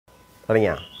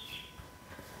തുടങ്ങിയ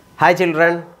hi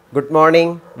children, good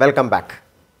morning, welcome back.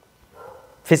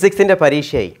 ഫിസിക്സിൻ്റെ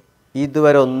പരീക്ഷയായി.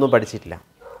 ഇതുവരെ ഒന്നും പഠിച്ചിട്ടില്ല.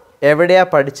 എവിടെയാണ്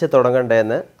പഠിച്ച്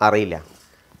തുടങ്ങേണ്ടതെന്ന് അറിയില്ല.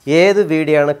 ഏത്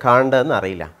വീഡിയോ ആണ് കാണേണ്ടതെന്ന്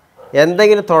അറിയില്ല.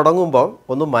 എന്തെങ്കിലും തുടങ്ങുമ്പോൾ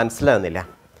ഒന്നും മനസ്സിലാകുന്നില്ല.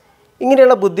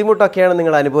 ഇങ്ങനെയുള്ള ബുദ്ധിമുട്ടൊക്കെയാണ്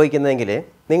നിങ്ങൾ അനുഭവിക്കുന്നതെങ്കിൽ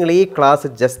നിങ്ങൾ ഈ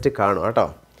ക്ലാസ് ജസ്റ്റ് കാണും കേട്ടോ.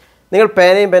 നിങ്ങൾ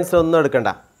പേനയും പെൻസിലും ഒന്നും എടുക്കണ്ട,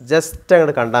 ജസ്റ്റ്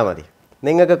അങ്ങോട്ട് കണ്ടാൽ മതി.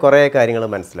 നിങ്ങൾക്ക് കുറേ കാര്യങ്ങൾ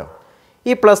മനസ്സിലാവും.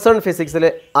 ഈ +1 ഫിസിക്സിൽ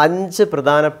 5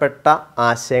 പ്രധാനപ്പെട്ട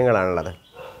ആശയങ്ങളാണുള്ളത്.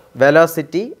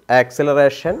 Velocity,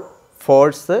 acceleration,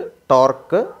 force,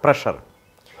 torque, pressure.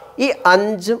 ഈ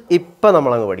 5ഉം ഇപ്പം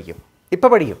നമ്മളങ്ങ് പഠിക്കും.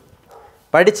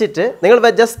 പഠിച്ചിട്ട് നിങ്ങൾ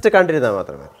ജസ്റ്റ് കണ്ടിരുന്നാൽ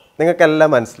മാത്രമേ നിങ്ങൾക്കെല്ലാം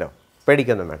മനസ്സിലാവും.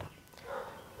 പേടിക്കൊന്നും വേണ്ട.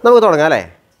 നമുക്ക് തുടങ്ങാം അല്ലേ?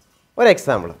 ഒരു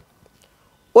എക്സാമ്പിൾ.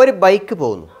 ഒരു ബൈക്ക്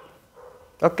പോകുന്നു.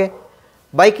 ഓക്കെ,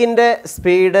 ബൈക്കിൻ്റെ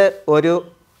സ്പീഡ് ഒരു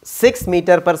 6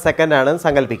 മീറ്റർ/സെക്കൻഡ് ആണെന്ന്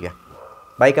സങ്കല്പിക്കുക.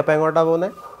 ബൈക്ക് അപ്പോൾ എങ്ങോട്ടാണ്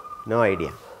പോകുന്നത്? No idea.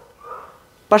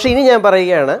 പക്ഷേ ഇനി ഞാൻ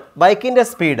പറയുകയാണ്, ബൈക്കിൻ്റെ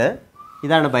സ്പീഡ്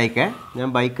ഇതാണ്. ബൈക്ക്, ഞാൻ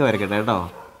ബൈക്ക് വരയ്ക്കട്ടെ കേട്ടോ.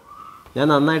 ഞാൻ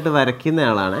നന്നായിട്ട് വരയ്ക്കുന്ന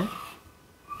ആളാണ്.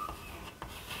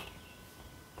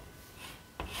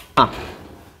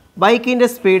 ബൈക്കിൻ്റെ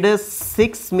സ്പീഡ്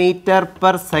 6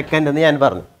 മീറ്റർ/സെക്കൻഡ് എന്ന് ഞാൻ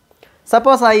പറഞ്ഞു.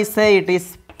 Suppose I say it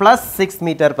is +6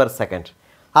 metre second.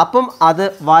 അപ്പം അത്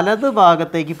വലത്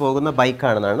ഭാഗത്തേക്ക് പോകുന്ന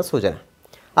ബൈക്കാണെന്നാണ് സൂചന.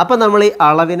 അപ്പം നമ്മൾ ഈ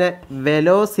അളവിനെ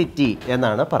വെലോസിറ്റി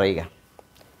എന്നാണ് പറയുക.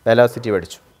 വെലോസിറ്റി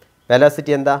പഠിച്ചു.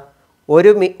 വെലോസിറ്റി എന്താ?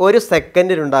 ഒരു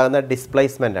സെക്കൻഡിലുണ്ടാകുന്ന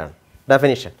ഡിസ്പ്ലേസ്മെൻ്റ് ആണ്.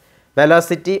 Definition: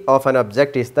 velocity of an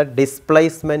object is the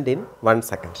displacement in 1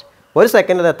 second. ഒരു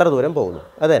സെക്കൻഡിൽ എത്ര ദൂരം പോകുന്നു,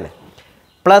 അത് തന്നെ.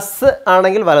 പ്ലസ്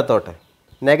ആണെങ്കിൽ വലത്തോട്ട്,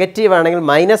 നെഗറ്റീവ് ആണെങ്കിൽ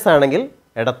മൈനസ് ആണെങ്കിൽ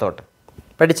ഇടത്തോട്ട്.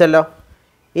 പഠിച്ചല്ലോ.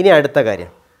 ഇനി അടുത്ത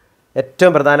കാര്യം,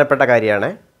 ഏറ്റവും പ്രധാനപ്പെട്ട കാര്യമാണ്.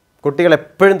 കുട്ടികൾ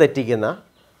എപ്പോഴും തെറ്റിക്കുന്ന,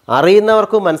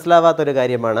 അറിയുന്നവർക്കും മനസ്സിലാവാത്തൊരു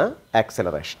കാര്യമാണ്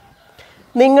ആക്സിലറേഷൻ.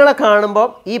 നിങ്ങളെ കാണുമ്പോൾ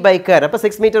ഈ ബൈക്കുകാരൻ അപ്പോൾ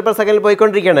 6 മീറ്റർ/സെക്കൻഡിൽ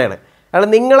പോയിക്കൊണ്ടിരിക്കുകയാണ്. അയാൾ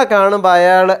നിങ്ങളെ കാണുമ്പോൾ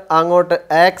അയാൾ അങ്ങോട്ട്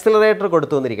ആക്സിലറേറ്റർ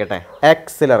കൊടുത്തു എന്നിരിക്കട്ടെ.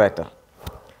 ആക്സിലറേറ്റർ.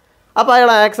 അപ്പോൾ അയാൾ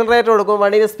ആക്സിലറേറ്റർ കൊടുക്കുമ്പോൾ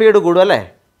വണ്ടീൻ്റെ സ്പീഡ് കൂടും അല്ലേ?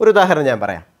 ഒരു ഉദാഹരണം ഞാൻ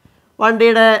പറയാം.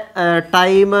 വണ്ടിയുടെ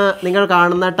ടൈം, നിങ്ങൾ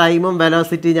കാണുന്ന ടൈമും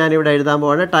വെലോസിറ്റി ഞാനിവിടെ എഴുതാൻ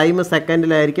പോവാണ്. Time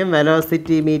സെക്കൻഡിലായിരിക്കും,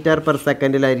 velocity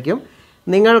മീറ്റർ/സെക്കൻഡിലായിരിക്കും.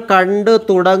 നിങ്ങൾ കണ്ടു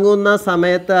തുടങ്ങുന്ന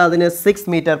സമയത്ത് അതിന് 6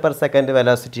 മീറ്റർ/സെക്കൻഡ്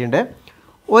വെലോസിറ്റി ഉണ്ട്.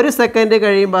 1 സെക്കൻഡ്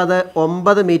കഴിയുമ്പോൾ അത്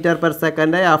 9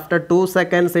 metre second. After 2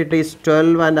 seconds it is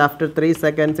 12 and after 3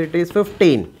 seconds it is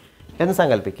 15 എന്ന്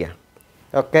സങ്കല്പിക്കുക.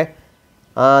 ഓക്കെ,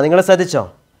 നിങ്ങൾ ശ്രദ്ധിച്ചോ?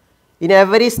 In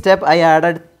every step I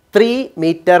added 3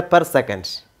 metre second.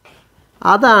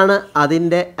 അതാണ്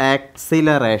അതിൻ്റെ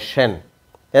ആക്സിലറേഷൻ.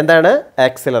 എന്താണ്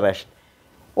ആക്സിലറേഷൻ?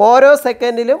 ഓരോ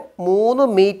സെക്കൻഡിലും 3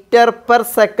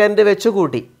 മീറ്റർ/സെക്കൻഡ് വെച്ച്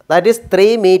കൂട്ടി. That is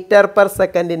 3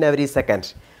 metre second in every second.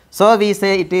 So we say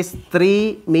it is 3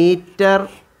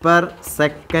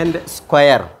 metre second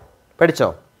square. പഠിച്ചോ?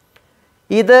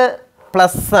 ഇത്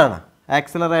പ്ലസ് ആണ്.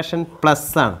 ആക്സിലറേഷൻ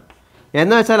പ്ലസ് ആണ്.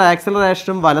 എന്ന് വെച്ചാൽ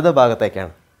ആക്സിലറേഷനും വലത്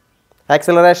ഭാഗത്തേക്കാണ്.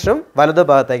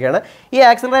 ഈ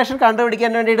ആക്സിലറേഷൻ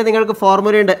കണ്ടുപിടിക്കാൻ വേണ്ടിയിട്ട് നിങ്ങൾക്ക്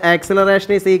ഫോർമുലയുണ്ട്. Acceleration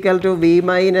is equal to v -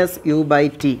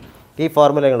 u/t. ഈ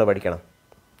ഫോർമുല നിങ്ങൾ പഠിക്കണം.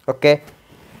 ഓക്കെ,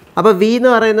 അപ്പോൾ v എന്ന്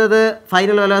പറയുന്നത്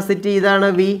ഫൈനൽ വെലോസിറ്റി, ഇതാണ്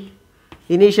v.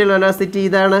 ഇനീഷ്യൽ വെലോസിറ്റി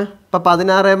ഇതാണ്. ഇപ്പോൾ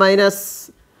 15 -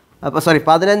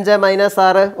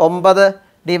 6 9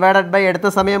 ഡിവൈഡഡ് ബൈ എടുത്ത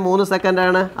സമയം 3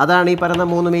 സെക്കൻഡാണ്. അതാണ് ഈ പറയുന്ന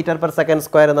 3 മീറ്റർ/സെക്കൻഡ്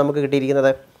സ്ക്വയർ നമുക്ക്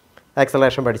കിട്ടിയിരിക്കുന്നത്.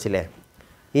 ആക്സിലറേഷൻ പഠിച്ചില്ലേ?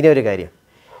 ഇനി ഒരു കാര്യം,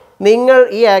 നിങ്ങൾ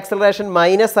ഈ ആക്സിലറേഷൻ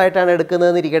മൈനസ് ആയിട്ടാണ്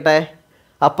എടുക്കുന്നതെന്ന് ഇരിക്കട്ടെ.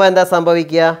 അപ്പോൾ എന്താ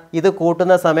സംഭവിക്കുക? ഇത്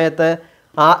കൂട്ടുന്ന സമയത്ത്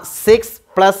ആ 6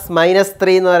 +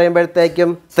 -3 എന്ന് പറയുമ്പോഴത്തേക്കും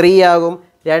 3 ആകും.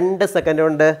 2 സെക്കൻഡ്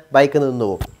കൊണ്ട് ബൈക്ക് നിന്ന്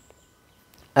പോകും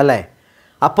അല്ലേ?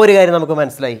 അപ്പോൾ ഒരു കാര്യം നമുക്ക്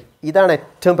മനസ്സിലായി. ഇതാണ്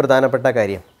ഏറ്റവും പ്രധാനപ്പെട്ട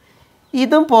കാര്യം.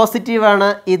 ഇതും പോസിറ്റീവാണ്,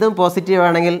 ഇതും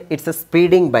പോസിറ്റീവാണെങ്കിൽ ഇറ്റ്സ് എ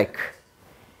സ്പീഡിങ് ബൈക്ക്.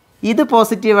 ഇത്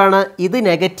പോസിറ്റീവാണ്, ഇത്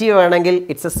നെഗറ്റീവ് ആണെങ്കിൽ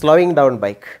it's A slowing down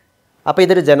bike. അപ്പോൾ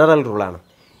ഇതൊരു general റൂളാണ്.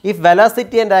 If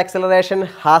velocity and acceleration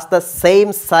has the same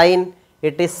sign,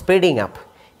 it is speeding up.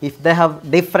 If they have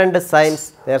different signs,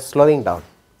 they are slowing down.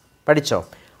 പഠിച്ചോ?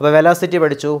 അപ്പോൾ velocity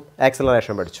പഠിച്ചു,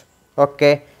 acceleration പഠിച്ചു.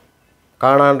 ഓക്കെ,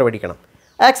 കാണാണ്ട് പഠിക്കണം.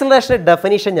 ആക്സിലറേഷൻ്റെ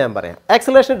definition ഞാൻ പറയാം.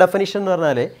 ആക്സിലറേഷൻ്റെ ഡെഫിനിഷൻ എന്ന്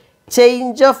പറഞ്ഞാൽ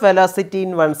change of velocity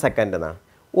in 1 second എന്നാണ്.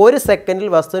 1 സെക്കൻഡിൽ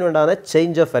വസ്തുവിനുണ്ടാകുന്ന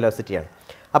ചേഞ്ച് ഓഫ് വെലോസിറ്റിയാണ്.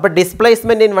 അപ്പോൾ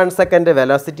displacement in 1 second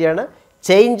വെലോസിറ്റിയാണ്.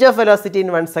 Change of velocity in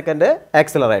 1 second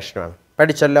ആക്സിലറേഷനുമാണ്.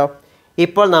 പഠിച്ചല്ലോ.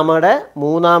 ഇപ്പോൾ നമ്മുടെ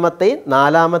 3ാമത്തെയും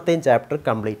 4ാമത്തെയും ചാപ്റ്റർ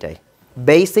കംപ്ലീറ്റ് ആയി.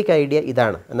 ബേസിക് ഐഡിയ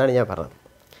ഇതാണ് എന്നാണ് ഞാൻ പറഞ്ഞത്.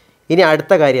 ഇനി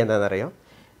അടുത്ത കാര്യം എന്താണെന്നറിയോ?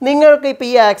 നിങ്ങൾക്ക് ഇപ്പോൾ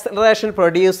ഈ ആക്സിലറേഷൻ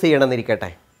പ്രൊഡ്യൂസ് ചെയ്യണമെന്നിരിക്കട്ടെ.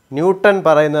 ന്യൂട്ടൺ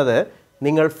പറയുന്നത്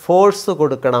നിങ്ങൾ ഫോഴ്സ്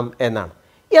കൊടുക്കണം എന്നാണ്.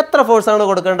 എത്ര ഫോഴ്സാണ്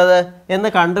കൊടുക്കേണ്ടത് എന്ന്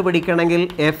കണ്ടുപിടിക്കണമെങ്കിൽ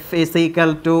F =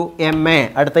 ma.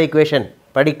 അടുത്ത ഇക്വേഷൻ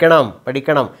പഠിക്കണം.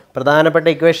 പ്രധാനപ്പെട്ട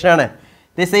ഇക്വേഷനാണ്.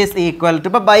 ദിസ് ഈസ് ഈക്വൽ ടു,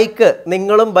 ഇപ്പോൾ ബൈക്ക്,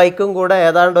 നിങ്ങളും ബൈക്കും കൂടെ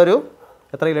ഏതാണ്ട് ഒരു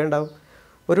എത്ര കിലോ ഉണ്ടാവും?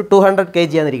 ഒരു 200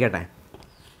 kg ആണെന്നിരിക്കട്ടെ.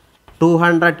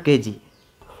 200 kg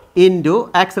into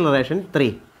acceleration 3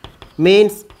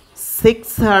 means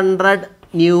 600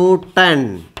 Newton.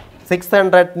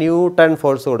 600 Newton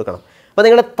force കൊടുക്കണം. അപ്പോൾ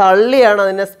നിങ്ങൾ തള്ളിയാണ്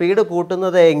അതിൻ്റെ സ്പീഡ്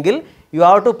കൂട്ടുന്നത് എങ്കിൽ you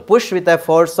have to push with a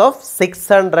force of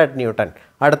 600 Newton.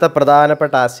 അടുത്ത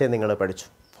പ്രധാനപ്പെട്ട ആശയം നിങ്ങൾ പഠിച്ചു.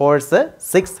 ഫോഴ്സ്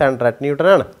 600 Newton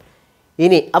ആണ്.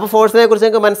 ഇനി അപ്പോൾ ഫോഴ്സിനെ കുറിച്ച്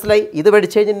നിങ്ങൾക്ക് മനസ്സിലായി. ഇത്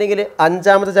പഠിച്ചു കഴിഞ്ഞിട്ടുണ്ടെങ്കിൽ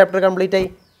 5ാമത്തെ ചാപ്റ്റർ കംപ്ലീറ്റ് ആയി.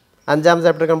 5ാമത്തെ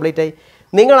ചാപ്റ്റർ കംപ്ലീറ്റ് ആയി.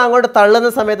 നിങ്ങൾ അങ്ങോട്ട് തള്ളുന്ന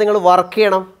സമയത്ത് നിങ്ങൾ വർക്ക്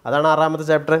ചെയ്യണം. അതാണ് 6ാമത്തെ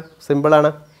ചാപ്റ്റർ. സിമ്പിളാണ്.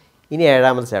 ഇനി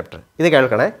 7ാമത്തെ ചാപ്റ്റർ. ഇത്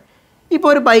കേൾക്കണേ. ഇപ്പോൾ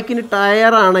ഒരു ബൈക്കിന്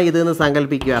ടയറാണ് ഇതെന്ന്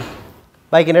സങ്കല്പിക്കുക.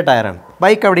 ബൈക്കിൻ്റെ ടയറാണ്.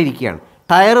 ബൈക്ക് അവിടെ ഇരിക്കുകയാണ്.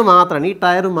 ടയർ മാത്രമാണ്. ഈ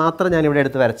ടയർ മാത്രം ഞാനിവിടെ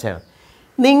എടുത്ത് വരച്ചതാണ്.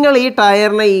 നിങ്ങൾ ഈ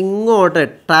ടയറിനെ ഇങ്ങോട്ട്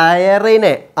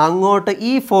ടയറിനെ അങ്ങോട്ട്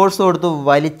ഈ ഫോഴ്സ് കൊടുത്ത്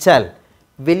വലിച്ചാൽ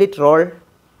വിൽ ഇറ്റ് റോൾ?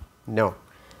 നോ.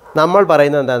 നമ്മൾ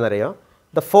പറയുന്നത് എന്താണെന്നറിയോ?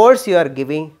 The force you are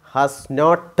giving has no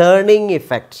turning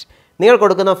effect. നിങ്ങൾ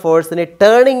കൊടുക്കുന്ന ഫോഴ്സിന്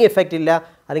ടേണിങ് ഇഫക്റ്റ് ഇല്ല,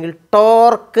 അല്ലെങ്കിൽ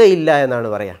ടോർക്ക് ഇല്ല എന്നാണ്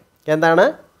പറയുക. എന്താണ്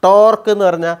ടോർക്ക് എന്ന്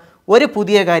പറഞ്ഞാൽ? ഒരു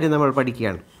പുതിയ കാര്യം നമ്മൾ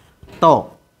പഠിക്കുകയാണ്. ടോ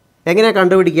എങ്ങനെ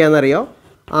കണ്ടുപിടിക്കുക എന്നറിയോ?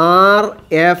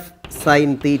 RF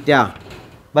sin θ.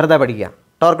 വെറുതെ പഠിക്കുക.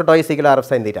 Torque tau is equal RF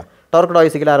sin θ. Torque tau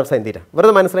is equal RF sin θ.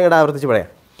 വെറുതെ മനസ്സിലായിട്ട് ആവർത്തിച്ച് പറയാം.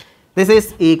 This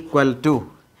is equal to.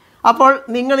 അപ്പോൾ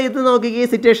നിങ്ങൾ ഇത് നോക്കി, ഈ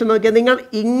സിറ്റുവേഷൻ നോക്കിയാൽ നിങ്ങൾ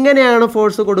ഇങ്ങനെയാണ്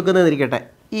ഫോഴ്സ് കൊടുക്കുന്നതെന്നിരിക്കട്ടെ,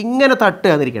 ഇങ്ങനെ തട്ടുക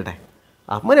എന്നിരിക്കട്ടെ,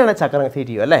 അങ്ങനെയാണ് ചക്രം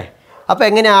തിരിയും അല്ലേ? അപ്പോൾ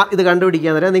എങ്ങനെയാണ് ഇത് കണ്ടുപിടിക്കുക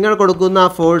എന്നറിയാം? നിങ്ങൾ കൊടുക്കുന്ന ആ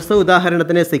ഫോഴ്സ്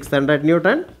ഉദാഹരണത്തിന് 600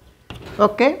 Newton.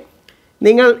 ഓക്കെ,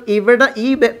 നിങ്ങൾ ഇവിടെ ഈ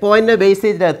പോയിൻ്റ് ബേസ്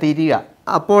ചെയ്തിട്ട് തിരിയുക.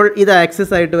 അപ്പോൾ ഇത്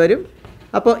ആക്സിസ് ആയിട്ട് വരും.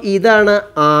 അപ്പോൾ ഇതാണ്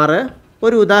 6.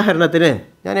 ഒരു ഉദാഹരണത്തിന്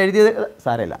ഞാൻ എഴുതിയത്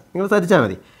സാരമില്ല, നിങ്ങൾ ശ്രദ്ധിച്ചാൽ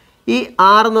മതി. ഈ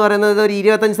 6 എന്ന് പറയുന്നത് ഒരു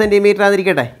 25 സെൻറ്റിമീറ്റർ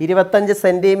ആണെന്നിരിക്കട്ടെ. 25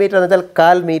 സെൻറ്റിമീറ്റർ എന്ന് വെച്ചാൽ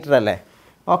 1/4 മീറ്റർ അല്ലേ?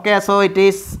 Okay, so it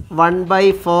is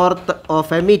 1/4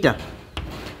 of A metre.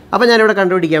 അപ്പോൾ ഞാനിവിടെ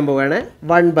കണ്ടുപിടിക്കാൻ പോവുകയാണ്.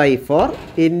 1/4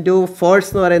 ഇൻറ്റു ഫോഴ്സ്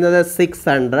എന്ന് പറയുന്നത്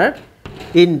 600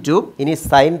 ഇൻറ്റു ഇനി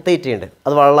സൈൻ തീറ്റ ഉണ്ട്.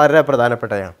 അത് വളരെ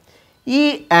പ്രധാനപ്പെട്ടതാണ്. ഈ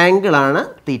ആംഗിളാണ്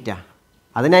തീറ്റ.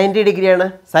 അത് 90 ഡിഗ്രിയാണ്.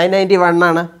 സൈൻ 91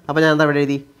 ആണ്. അപ്പോൾ ഞാൻ എന്താ ഇവിടെ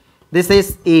എഴുതി? ദിസ്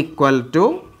ഈസ് ഈക്വൽ ടു,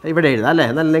 ഇവിടെ എഴുതാം അല്ലേ?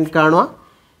 എന്നാൽ നിങ്ങൾക്ക് കാണുക.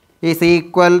 Is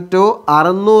equal to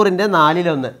 600ൻ്റെ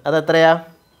 4/1. അത് എത്രയാ?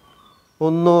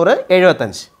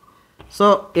 375. സോ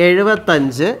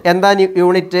 75 എന്താ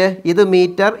യൂണിറ്റ്? ഇത്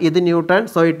മീറ്റർ, ഇത് newton.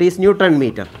 So it is newton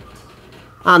metre.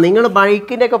 നിങ്ങൾ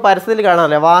ബൈക്കിൻ്റെയൊക്കെ പരസ്യത്തിൽ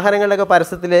കാണാമല്ലേ? വാഹനങ്ങളുടെയൊക്കെ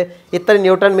പരസ്യത്തിൽ ഇത്ര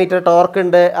ന്യൂട്ടൺ മീറ്റർ ടോർക്ക്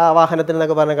ഉണ്ട് ആ വാഹനത്തിന്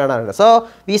എന്നൊക്കെ പറഞ്ഞ് കാണാറുണ്ട്. So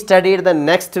we studied the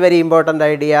next very important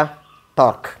idea,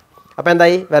 torque. അപ്പോൾ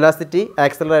എന്തായി? Velocity,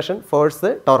 acceleration, force,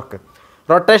 torque.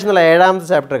 Rotation എന്നുള്ള 7ാമത്തെ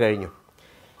ചാപ്റ്റർ കഴിഞ്ഞു.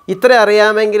 ഇത്ര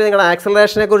അറിയാമെങ്കിൽ നിങ്ങൾ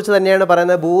ആക്സലറേഷനെ കുറിച്ച് തന്നെയാണ്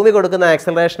പറയുന്നത്. ഭൂമി കൊടുക്കുന്ന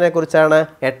ആക്സലറേഷനെ കുറിച്ചാണ്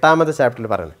 8ാമത്തെ ചാപ്റ്ററിൽ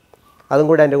പറയുന്നത്. അതും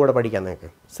കൂടെ എൻ്റെ കൂടെ പഠിക്കാം നിങ്ങൾക്ക്.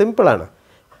 സിമ്പിളാണ്.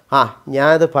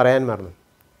 ഞാനത് പറയാൻ മറന്നു.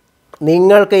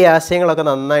 നിങ്ങൾക്ക് ഈ ആശയങ്ങളൊക്കെ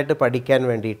നന്നായിട്ട് പഠിക്കാൻ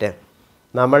വേണ്ടിയിട്ട്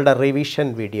നമ്മളുടെ റിവിഷൻ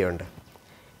വീഡിയോ ഉണ്ട്.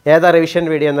 ഏതാ റിവിഷൻ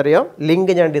വീഡിയോ എന്നറിയോ?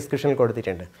 ലിങ്ക് ഞാൻ ഡിസ്ക്രിപ്ഷനിൽ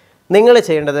കൊടുത്തിട്ടുണ്ട്. നിങ്ങൾ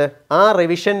ചെയ്യേണ്ടത് ആ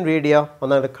റിവിഷൻ വീഡിയോ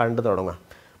ഒന്നായിട്ട് കണ്ടു തുടങ്ങുക.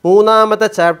 3ാമത്തെ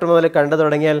ചാപ്റ്റർ മുതൽ കണ്ടു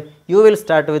തുടങ്ങിയാൽ you will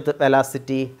start with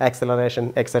velocity, acceleration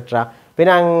etcetera.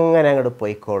 പിന്നെ അങ്ങനെ അങ്ങോട്ട്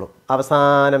പോയിക്കോളും,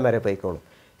 അവസാനം വരെ പോയിക്കോളും.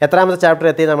 എത്രാമത്തെ ചാപ്റ്റർ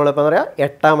എത്തി നമ്മളിപ്പോൾ പറയാം?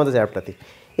 8ാമത്തെ ചാപ്റ്റർ എത്തി.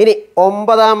 ഇനി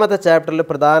 9ാമത്തെ ചാപ്റ്ററിൽ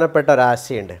പ്രധാനപ്പെട്ട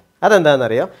ഒരാശയമുണ്ട്.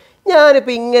 അതെന്താണെന്നറിയോ?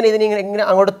 ഞാനിപ്പോൾ ഇങ്ങനെ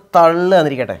അങ്ങോട്ട് തള്ളുക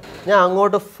എന്നിരിക്കട്ടെ, ഞാൻ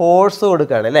അങ്ങോട്ട് ഫോഴ്സ്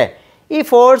കൊടുക്കുകയാണ് അല്ലേ? ഈ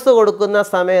ഫോഴ്സ് കൊടുക്കുന്ന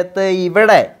സമയത്ത്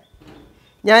ഇവിടെ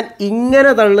ഞാൻ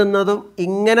ഇങ്ങനെ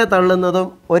തള്ളുന്നതും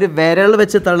ഒരു വിരൽ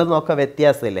വെച്ച് തള്ളുന്നതൊക്കെ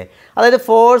വ്യത്യാസമില്ലേ? അതായത്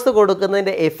ഫോഴ്സ്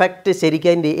കൊടുക്കുന്നതിൻ്റെ എഫക്റ്റ്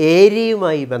ശരിക്കും അതിൻ്റെ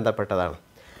ഏരിയയുമായി ബന്ധപ്പെട്ടതാണ്.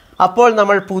 അപ്പോൾ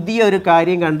നമ്മൾ പുതിയൊരു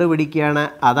കാര്യം കണ്ടുപിടിക്കുകയാണ്,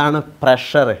 അതാണ്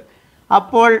പ്രഷർ.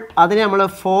 അപ്പോൾ അതിനെ നമ്മൾ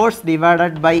ഫോഴ്സ്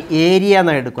ഡിവൈഡഡ് ബൈ ഏരിയ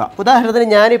എന്നാണ് എടുക്കുക. ഉദാഹരണത്തിന്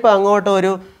ഞാനിപ്പോൾ അങ്ങോട്ട്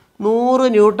ഒരു 100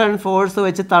 ന്യൂട്ടൺ ഫോഴ്സ്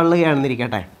വെച്ച്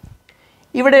തള്ളുകയാണെന്നിരിക്കട്ടെ.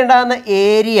 ഇവിടെ ഉണ്ടാകുന്ന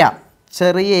ഏരിയ,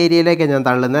 ചെറിയ ഏരിയയിലേക്കാണ് ഞാൻ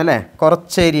തള്ളുന്നത് അല്ലേ?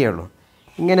 കുറച്ച് ഏരിയ ഉള്ളൂ.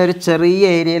 ഇങ്ങനെ ഒരു ചെറിയ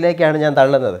ഏരിയയിലേക്കാണ് ഞാൻ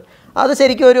തള്ളുന്നത്. അത്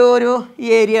ശരിക്കും ഒരു ഈ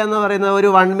ഏരിയ എന്ന് പറയുന്നത് ഒരു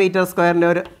 1 മീറ്റർ സ്ക്വയറിൻ്റെ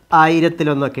ഒരു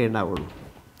 1000-ലൊന്നൊക്കെ ഉണ്ടാവുള്ളൂ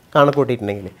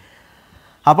കണക്കൂട്ടിയിട്ടുണ്ടെങ്കിൽ.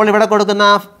 അപ്പോൾ ഇവിടെ കൊടുക്കുന്ന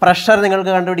പ്രഷർ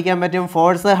നിങ്ങൾക്ക് കണ്ടുപിടിക്കാൻ പറ്റും.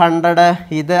 ഫോഴ്സ് 100,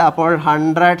 ഇത് അപ്പോൾ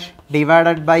 100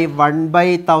 divided by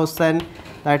 1/1000,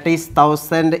 that is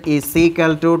 1000 is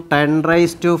equal to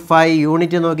 10⁵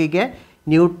 unit നോക്കിക്കേ,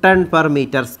 newton per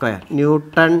metre square.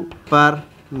 Newton per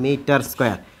metre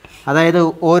square, അതായത്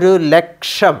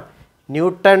 1,00,000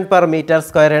 ന്യൂട്ടൺ പെർ മീറ്റർ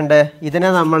സ്ക്വയർ ഉണ്ട്. ഇതിനെ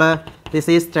നമ്മൾ ദിസ്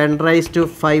ഈസ്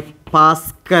 10⁵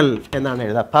 പാസ്കൽ എന്നാണ്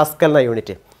എഴുതുക. പാസ്കൽ എന്ന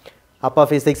യൂണിറ്റ്. അപ്പോൾ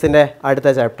ഫിസിക്സിൻ്റെ അടുത്ത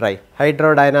ചാപ്റ്ററായി.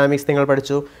 ഹൈഡ്രോഡൈനാമിക്സ് നിങ്ങൾ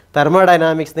പഠിച്ചു,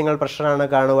 തെർമോഡൈനാമിക്സ് നിങ്ങൾ പ്രഷറാണ്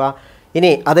കാണുക.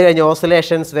 ഇനി അത് കഴിഞ്ഞ്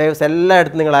ഓസിലേഷൻസ്, വേവ്സ്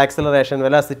എല്ലായിടത്തും നിങ്ങൾ ആക്സലറേഷൻ,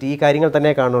 വെലോസിറ്റി, ഈ കാര്യങ്ങൾ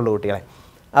തന്നെ കാണുള്ളൂ കുട്ടികളെ.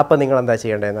 അപ്പോൾ നിങ്ങൾ എന്താ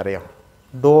ചെയ്യേണ്ടതെന്ന് അറിയാം?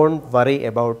 Don't worry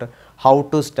about how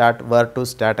to start, were to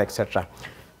start etcetera.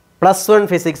 +1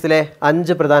 ഫിസിക്സിലെ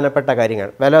 5 പ്രധാനപ്പെട്ട കാര്യങ്ങൾ: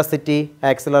 velocity,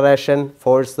 acceleration,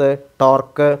 force,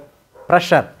 torque,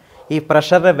 pressure. ഈ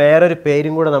പ്രഷറിന് വേറൊരു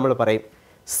പേരും കൂടെ നമ്മൾ പറയും,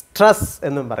 സ്ട്രെസ്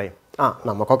എന്നും പറയും.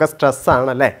 നമുക്കൊക്കെ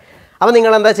സ്ട്രെസ്സാണല്ലേ. അപ്പോൾ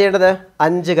നിങ്ങൾ എന്താ ചെയ്യേണ്ടത്?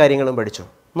 5 കാര്യങ്ങളും പഠിച്ചു.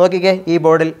 നോക്കിക്കേ, ഈ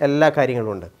ബോർഡിൽ എല്ലാ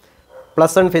കാര്യങ്ങളും ഉണ്ട്.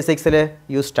 +1 ഫിസിക്സിൽ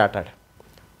യു സ്റ്റാർട്ടഡ്.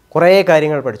 കുറേ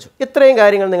കാര്യങ്ങൾ പഠിച്ചു. ഇത്രയും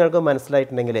കാര്യങ്ങൾ നിങ്ങൾക്ക്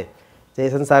മനസ്സിലായിട്ടുണ്ടെങ്കിൽ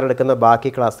ജേസൺ സാർ എടുക്കുന്ന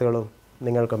ബാക്കി ക്ലാസ്സുകളും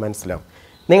നിങ്ങൾക്ക് മനസ്സിലാവും.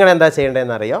 നിങ്ങൾ എന്താ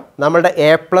ചെയ്യേണ്ടതെന്ന് അറിയോ? നമ്മളുടെ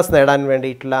A+ നേടാൻ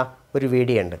വേണ്ടിയിട്ടുള്ള ഒരു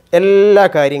വീഡിയോ ഉണ്ട്. എല്ലാ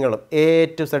കാര്യങ്ങളും A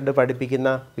to Z പഠിപ്പിക്കുന്ന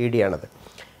വീഡിയോ ആണത്.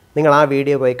 നിങ്ങൾ ആ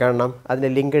വീഡിയോ പോയി കാണണം. അതിൻ്റെ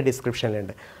ലിങ്ക്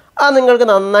ഡിസ്ക്രിപ്ഷനിലുണ്ട്. നിങ്ങൾക്ക്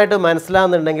നന്നായിട്ട്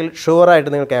മനസ്സിലാകുന്നുണ്ടെങ്കിൽ ഷുവറായിട്ട്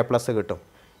നിങ്ങൾക്ക് A+ കിട്ടും.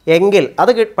 എങ്കിൽ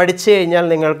അത് പഠിച്ചു കഴിഞ്ഞാൽ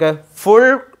നിങ്ങൾക്ക് ഫുൾ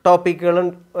ടോപ്പിക്കുകളും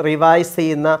റിവൈസ്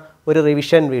ചെയ്യുന്ന ഒരു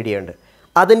റിവിഷൻ വീഡിയോ ഉണ്ട്.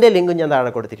 അതിൻ്റെ ലിങ്കും ഞാൻ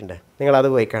താഴെ കൊടുത്തിട്ടുണ്ട്. നിങ്ങളത്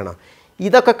പോയി കാണാം.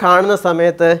 ഇതൊക്കെ കാണുന്ന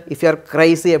സമയത്ത് if you are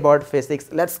crazy about physics,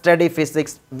 let study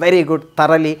physics very good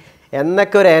തറലി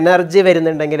എന്നൊക്കെ ഒരു എനർജി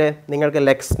വരുന്നുണ്ടെങ്കിൽ നിങ്ങൾക്ക്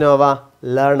LUXNOVA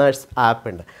ലേണേഴ്സ് ആപ്പ്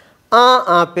ഉണ്ട്. ആ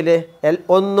ആപ്പിൽ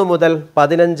 1 മുതൽ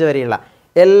 15 വരെയുള്ള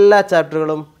എല്ലാ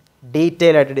ചാപ്റ്ററുകളും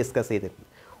ഡീറ്റെയിൽ ആയിട്ട് ഡിസ്കസ് ചെയ്തിട്ടുണ്ട്.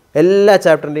 എല്ലാ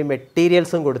ചാപ്റ്ററിൻ്റെയും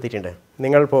മെറ്റീരിയൽസും കൊടുത്തിട്ടുണ്ട്.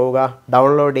 നിങ്ങൾ പോവുക,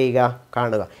 ഡൗൺലോഡ് ചെയ്യുക,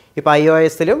 കാണുക. ഇപ്പോൾ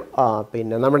iOS-ലും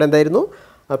പിന്നെ നമ്മുടെ എന്തായിരുന്നു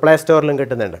പ്ലേ സ്റ്റോറിലും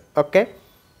കിട്ടുന്നുണ്ട്. ഓക്കെ,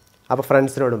 അപ്പോൾ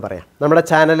ഫ്രണ്ട്സിനോടും പറയാം, നമ്മുടെ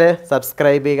ചാനൽ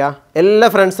സബ്സ്ക്രൈബ് ചെയ്യുക. എല്ലാ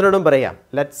ഫ്രണ്ട്സിനോടും പറയാം,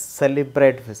 ലെറ്റ്സ്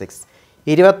സെലിബ്രേറ്റ് ഫിസിക്സ്.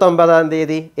 29-ാം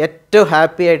തീയതി ഏറ്റവും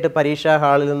ഹാപ്പി ആയിട്ട് പരീക്ഷാ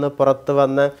ഹാളിൽ നിന്ന് പുറത്ത്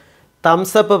വന്ന്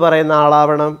തംസപ്പ് പറയുന്ന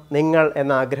ആളാവണം നിങ്ങൾ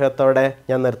എന്ന ആഗ്രഹത്തോടെ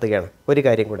ഞാൻ നിർത്തുകയാണ്. ഒരു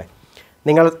കാര്യം കൂടെ,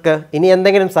 നിങ്ങൾക്ക് ഇനി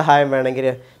എന്തെങ്കിലും സഹായം വേണമെങ്കിൽ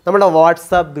നമ്മുടെ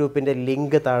വാട്സാപ്പ് ഗ്രൂപ്പിൻ്റെ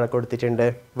ലിങ്ക് താഴെ കൊടുത്തിട്ടുണ്ട്.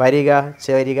 വരിക,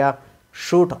 ചേരുക,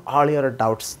 shoot all your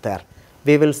doubts there.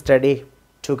 We will study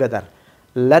together.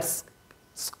 Let's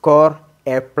score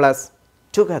A+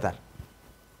 together.